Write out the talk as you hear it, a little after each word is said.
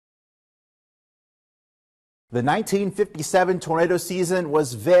The 1957 tornado season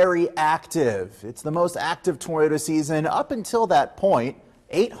was very active. It's the most active tornado season up until that point.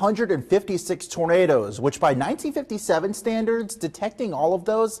 856 tornadoes, which by 1957 standards, detecting all of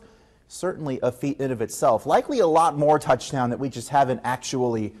those, certainly a feat in of itself. Likely a lot more touchdown that we just haven't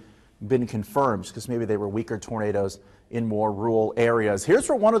actually been confirmed, because maybe they were weaker tornadoes in more rural areas. Here's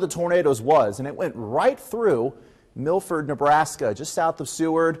where one of the tornadoes was, and it went right through Milford, Nebraska, just south of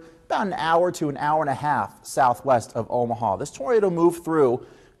Seward, about an hour to an hour and a half southwest of Omaha. This tornado moved through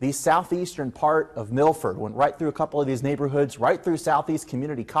the southeastern part of Milford, went right through a couple of these neighborhoods, right through Southeast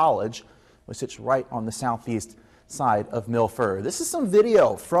Community College, which sits right on the southeast side of Milford. This is some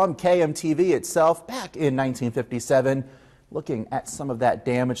video from KMTV itself back in 1957, looking at some of that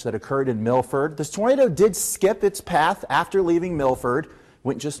damage that occurred in Milford. This tornado did skip its path after leaving Milford,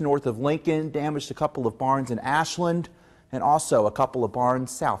 went just north of Lincoln, damaged a couple of barns in Ashland, and also a couple of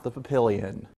barns south of Papillion.